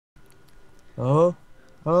Oh,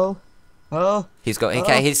 oh, oh. He's going.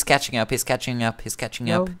 Oh. He's catching up. He's catching up. He's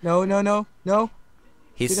catching up. No, no, no, no.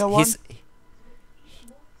 He passed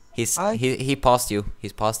you.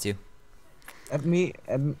 He's passed you. At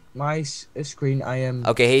my screen, I am.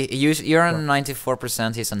 Okay, you're on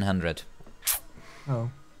 94%. He's on 100.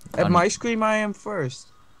 Oh. At my screen, I am first.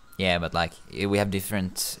 Yeah, but like we have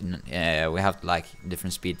different. We have like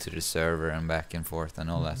different speed to the server and back and forth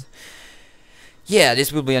and all that. Yeah,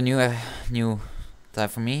 this will be a new time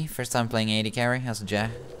for me. First time playing AD carry as a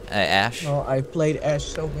Ash. Oh, I played Ash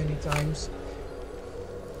so many times.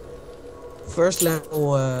 First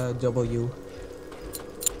level W.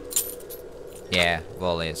 Yeah,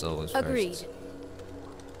 volley is always Agreed. first.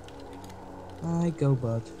 I go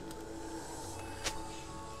bot.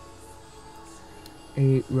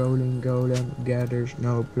 A rolling golem gathers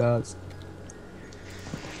no blood.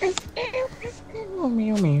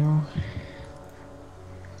 Meow meow.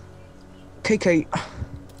 KK.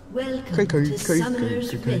 Welcome to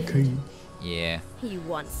Summoner's Rift. Yeah. You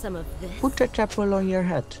want some of this? Put that apple on your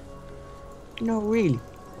head. No, really.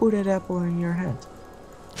 Put that apple on your head.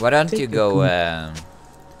 Why don't you go?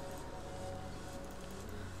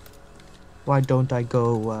 Why don't I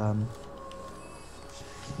go?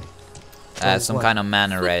 Some kind of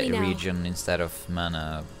mana region instead of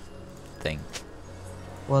mana thing.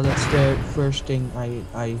 Well, that's the first thing I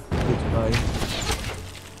would buy.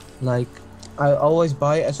 Like, I always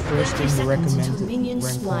buy as first thing the recommended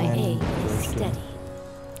first thing.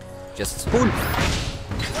 Just boom.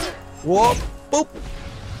 Whoop, boop.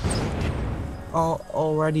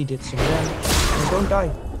 Already did some damage. No, don't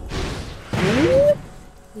die.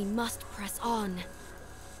 We must press on.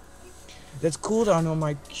 That cooldown on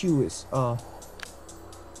my Q is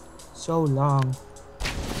so long.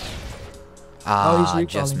 Ah, oh,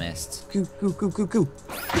 just missed. Q.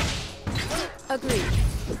 Agreed.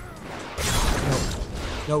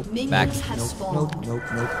 No. Back. Nope.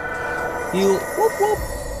 Heal. Whoop whoop.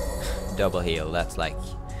 Double heal. That's like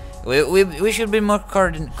we should be more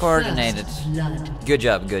coordinated. Good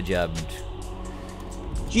job.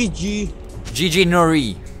 GG. GG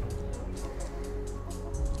Nori.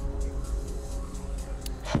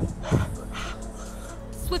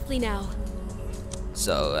 Swiftly now.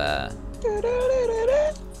 So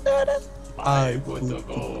I put the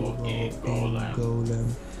ball in golem.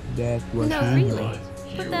 That was no, really.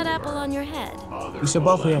 Put that apple on your head. It's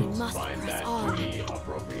above him. You must press on.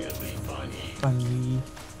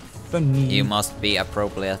 Funny. You must be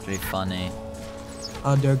appropriately funny.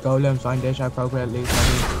 Other golems find this appropriately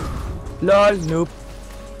funny. LOL, noob.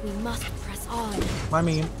 We must press on. I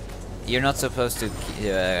mean. You're not supposed to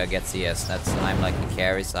get CS. I'm like the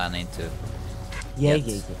carry, so I need to. Yeah.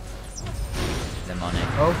 The money.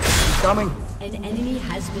 Oh, he's coming. An enemy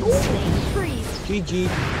has been slain. Freeze. GG.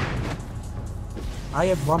 I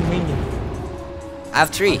have 1 million. I have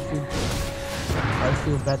 3. I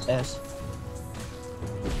feel badass.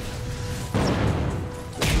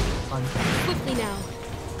 Quickly now.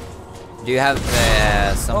 Do you have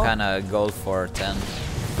some kind of goal for 10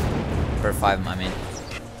 per 5? I mean.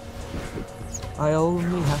 I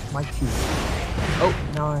only have my Q. Oh,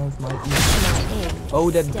 now I have my E. Oh,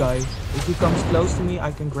 that guy. If he comes close to me,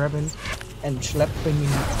 I can grab him and slap him in the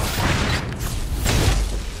eye.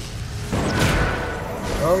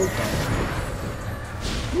 Oh,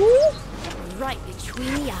 right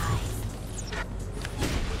between the eyes.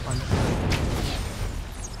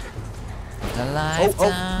 The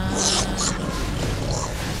lifetime.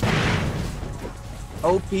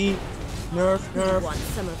 OP. Nerf. Want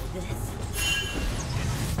some of this?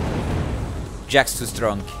 Jack's too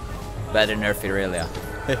strong. Better nerf Irelia.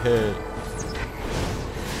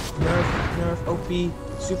 Nerf, OP,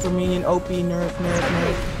 super minion, OP, nerf.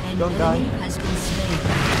 Don't die.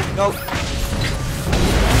 No. No.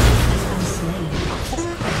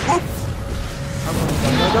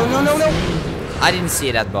 I didn't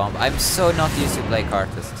see that bomb. I'm so not used to play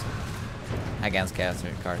Cartus against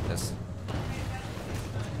Cartus.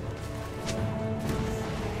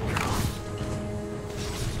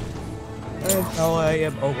 Now I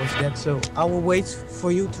am almost dead, so I will wait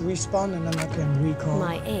for you to respawn and then I can recall.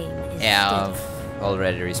 My aim is I've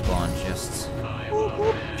already respawned.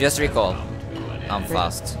 Just recall. I'm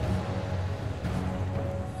fast.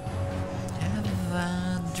 Have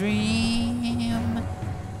a dream.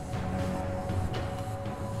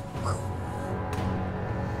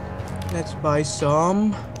 Let's buy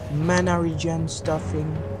some mana regen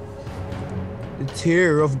stuffing. The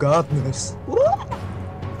tear of godness.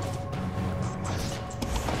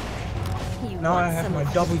 Now I have my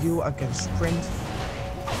W, I can sprint.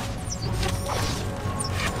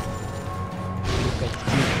 Look at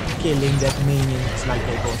you. killing that minion. It's like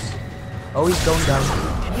a boss. Oh, he's going down.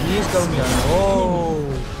 He is going down. Oh,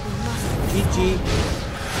 GG.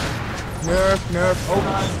 Nerf. Oh.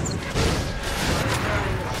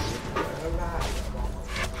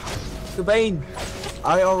 Kabaine,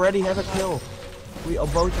 I already have a kill. We are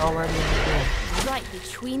both already have a Right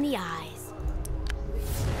between the eyes.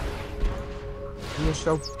 kill. We are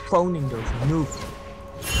so phoning those noob.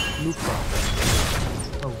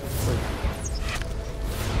 Oh, wait.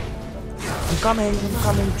 I'm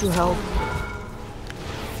coming to help.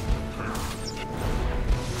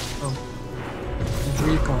 Oh, the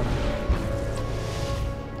recon.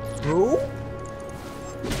 Oh?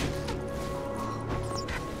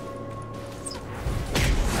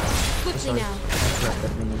 Quickly now.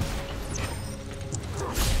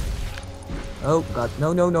 Oh god,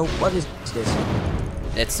 no, what is this?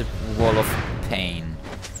 It's a wall of pain.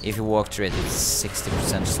 If you walk through it, it's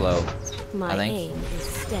 60% slow. My I think. aim is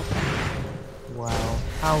steady. Wow,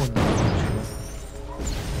 how annoying.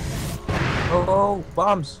 Oh,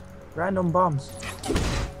 bombs! Random bombs.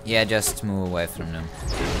 Yeah, just move away from them.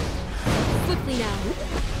 Quickly now.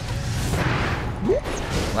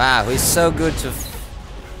 Wow, he's so good to.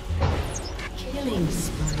 Killing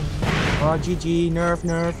spree. Oh, GG, nerf.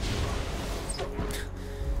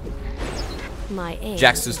 My aim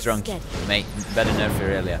Jack's too is strong. steady. Make better nerf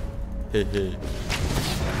Aurelia.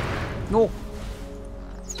 No.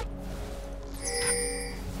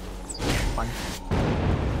 Fine.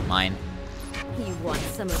 Mine. You want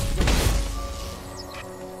some of this?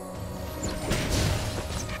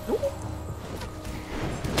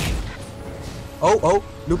 Oh,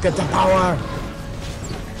 look at the power!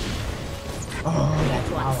 Oh, that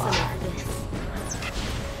You want some power. of this?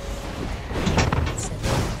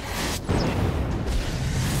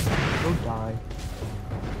 Don't die.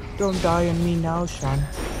 Don't die on me now, son.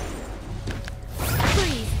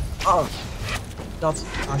 Freeze. Oh, that's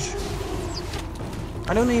gosh.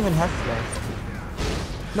 I don't even have flash.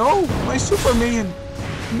 No, my super minion.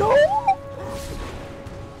 No.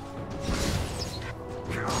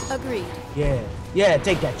 Agreed. Yeah,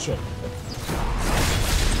 take that shit.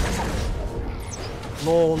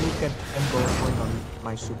 Lol, look at them going on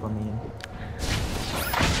my super minion.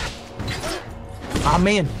 Ah,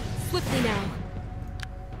 man. Swiftly now.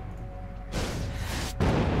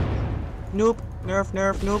 Noob,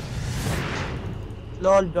 noob.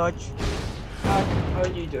 Lol, dodge. How are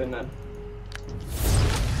you doing then?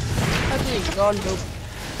 Agreed. Lol, noob.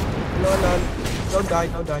 Lol. Don't die.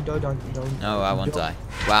 No, I won't die.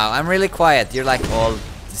 Wow, I'm really quiet. You're like all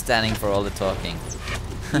standing for all the talking.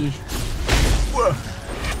 My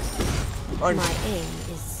aim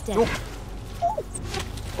is steady. Nope.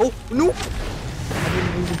 Oh, no! I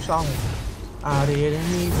didn't even saw him. I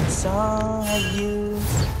didn't even saw you.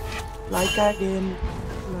 Like I did. You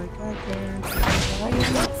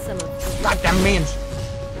want some of this? Like that means.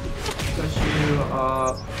 Because you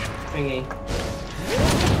are thingy.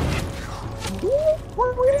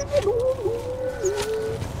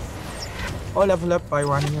 Oh, level up by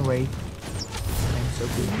running away. I'm so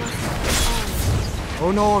good.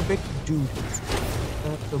 Oh no, a big dude.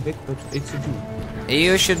 Not so big, but it's a dude.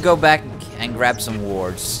 You should go back and grab some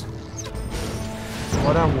wards.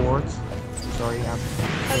 What are wards? Sorry, I'm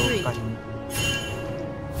Agreed. so cunning.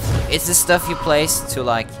 It's the stuff you place to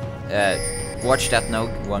like watch that no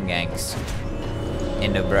one ganks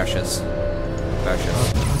in the brushes.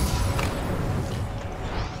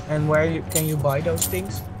 And where can you buy those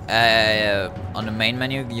things? On the main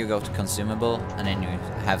menu, you go to consumable, and then you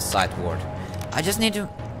have site ward. I just need to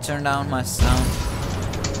turn down my sound.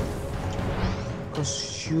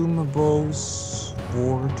 Consumables,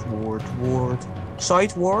 ward.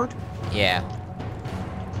 Site ward? Yeah,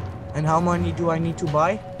 And how many do I need to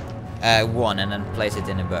buy? one, and then place it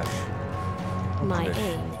in a bush. My Bush.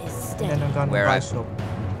 aim is And steady. then I'm gonna Where buy I- some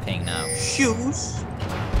Ping now. shoes.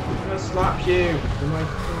 I'm gonna slap you with my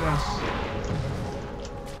ass.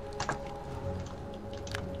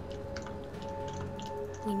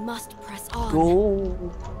 We must press on.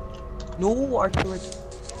 Go. No, Arthur.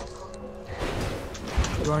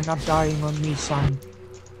 You are not dying on me, son.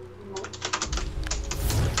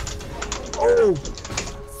 Oh!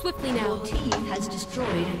 Swiftly now. Your team has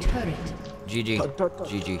destroyed a turret. GG.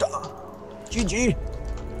 GG. GG.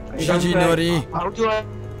 Are you guys playing- How do I?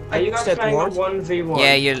 Are you guys set playing a ward? 1v1?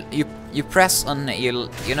 Yeah, you press on you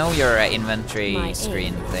know your inventory My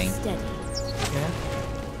screen aim thing. is steady. Yeah.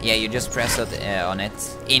 Yeah, you just press it on it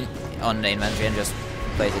on the inventory and just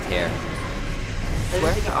place it here I was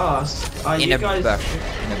going to ask, are in you a guys bush.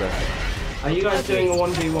 In a bush. are you guys doing a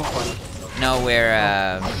 1v1? No,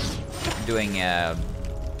 we're doing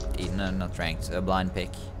no, not ranked, a blind pick.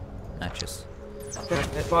 matches.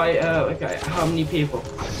 By okay, how many people?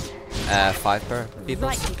 5 per people.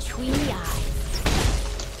 Right between the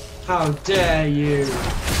eyes. How dare you?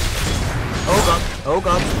 Oh god, oh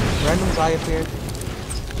god. Random guy appeared.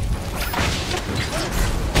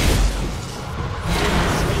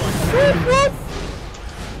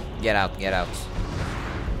 Get out, get out.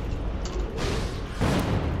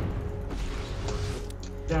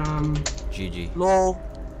 Damn. GG. Lol.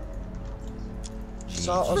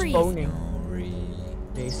 Saw us Freeze. boning. Sorry.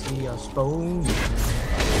 They see us boning.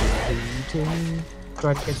 Beating.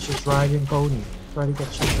 Try to catch us riding pony. Try to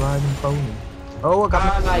catch us riding pony. Oh, I got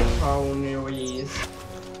I my like ponies.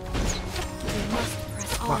 We must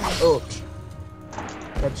press my on. ult.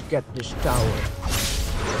 Let's get this tower.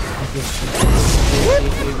 I guess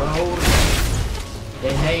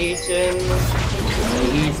They hating.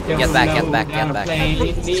 Get back, get back, get back. Play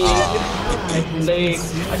League.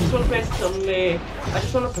 I just wanna play some League. I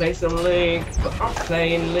just wanna play some League. But I'm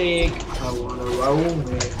playing League. I wanna roll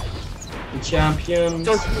with the champions.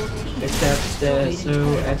 Except they're so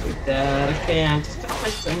epic that I can't. Just gonna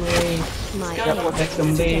play some League. My Just gonna play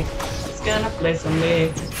some League. Just gonna play some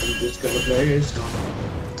League. I'm just gonna play some.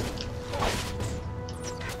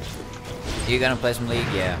 You gonna play some League?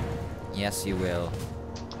 Yeah. Yes, you will.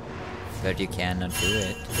 But you cannot do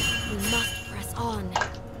it. We must press on.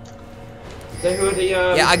 They who the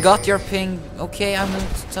Yeah, I got your ping. Okay, I'm going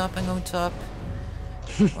to top. I'm going top.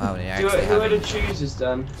 Wow, they who actually are the have. choosers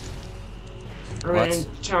then? I What? mean,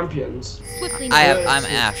 champions. Swiftly I'm now.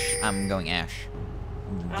 Ash. I'm going Ash.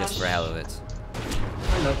 Just for hell of it.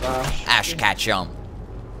 I love Ash. Ash Ketchum.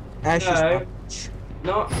 Ash is No. up.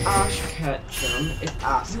 Not Ash Ketchum, it's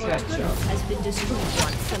Ash Your turret Ketchum. has been destroyed.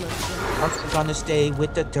 Some of I'm gonna stay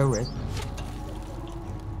with the turret.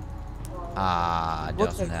 Ah,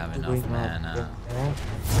 What's doesn't that have enough doing now? mana. Yeah.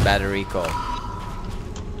 Better recall.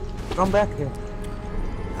 Come back here.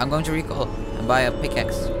 I'm going to recall and buy a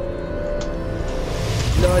pickaxe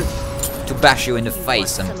Lol. to bash you in the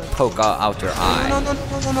face and poke out your No, eye. no.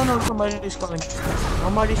 Somebody's calling me.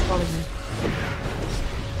 Somebody's calling me.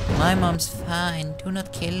 My mom's fine. Do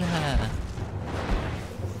not kill her.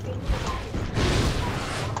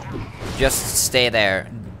 Just stay there.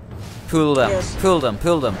 Pull them. Yes. Pull them.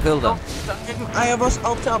 Pull them. Pull them. I was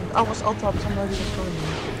out top. Somebody was calling me.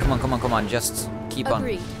 Come on. Come on. Come on. Just keep on.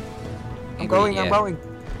 Agreed. I'm going. Yeah. I'm going.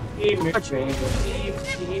 Keep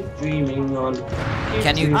dreaming on.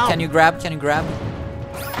 Can you grab? Can you grab?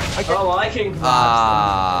 I can. Oh, I can grab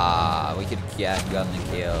Ah, we could get gotten a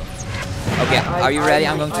kill. Okay, are you ready?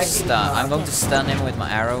 I'm going to stun. I'm going to stun him with my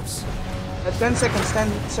arrows. 10 seconds.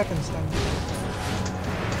 10 seconds. 10.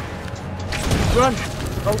 Run!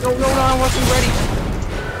 Oh no! I wasn't ready.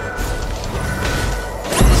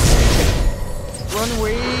 Run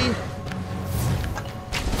away!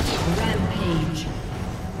 Rampage.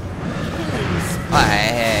 Oh,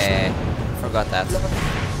 hey. Forgot that.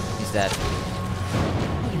 He's dead.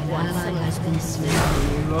 Your ally has been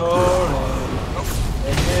slain.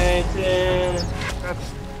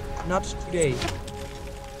 Not today.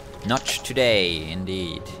 Not today,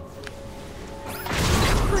 indeed.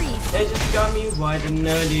 Freeze. They just got me white and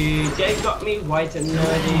nerdy. They got me white and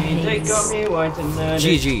nerdy. They got me white and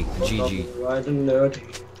nerdy. GG. GG. White and nerdy.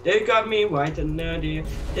 They got me white and nerdy.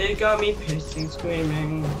 They got me pissing,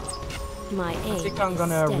 screaming. My I aim. think I'm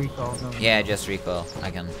gonna steady. recall them. Yeah, just recall. I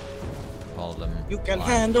can hold them. You can alive.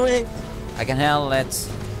 handle it. I can handle it.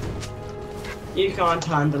 You can't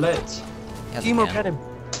handle it. Yes, Timo, I can. get him.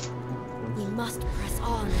 We must press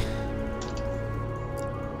on.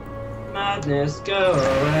 Madness, go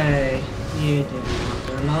away. You do not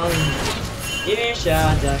belong. You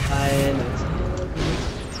shall die in a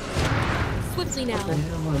Swiftly now.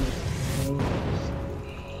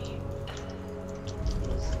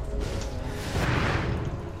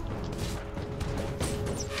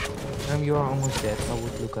 You are almost dead. I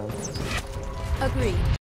would look out. Agreed.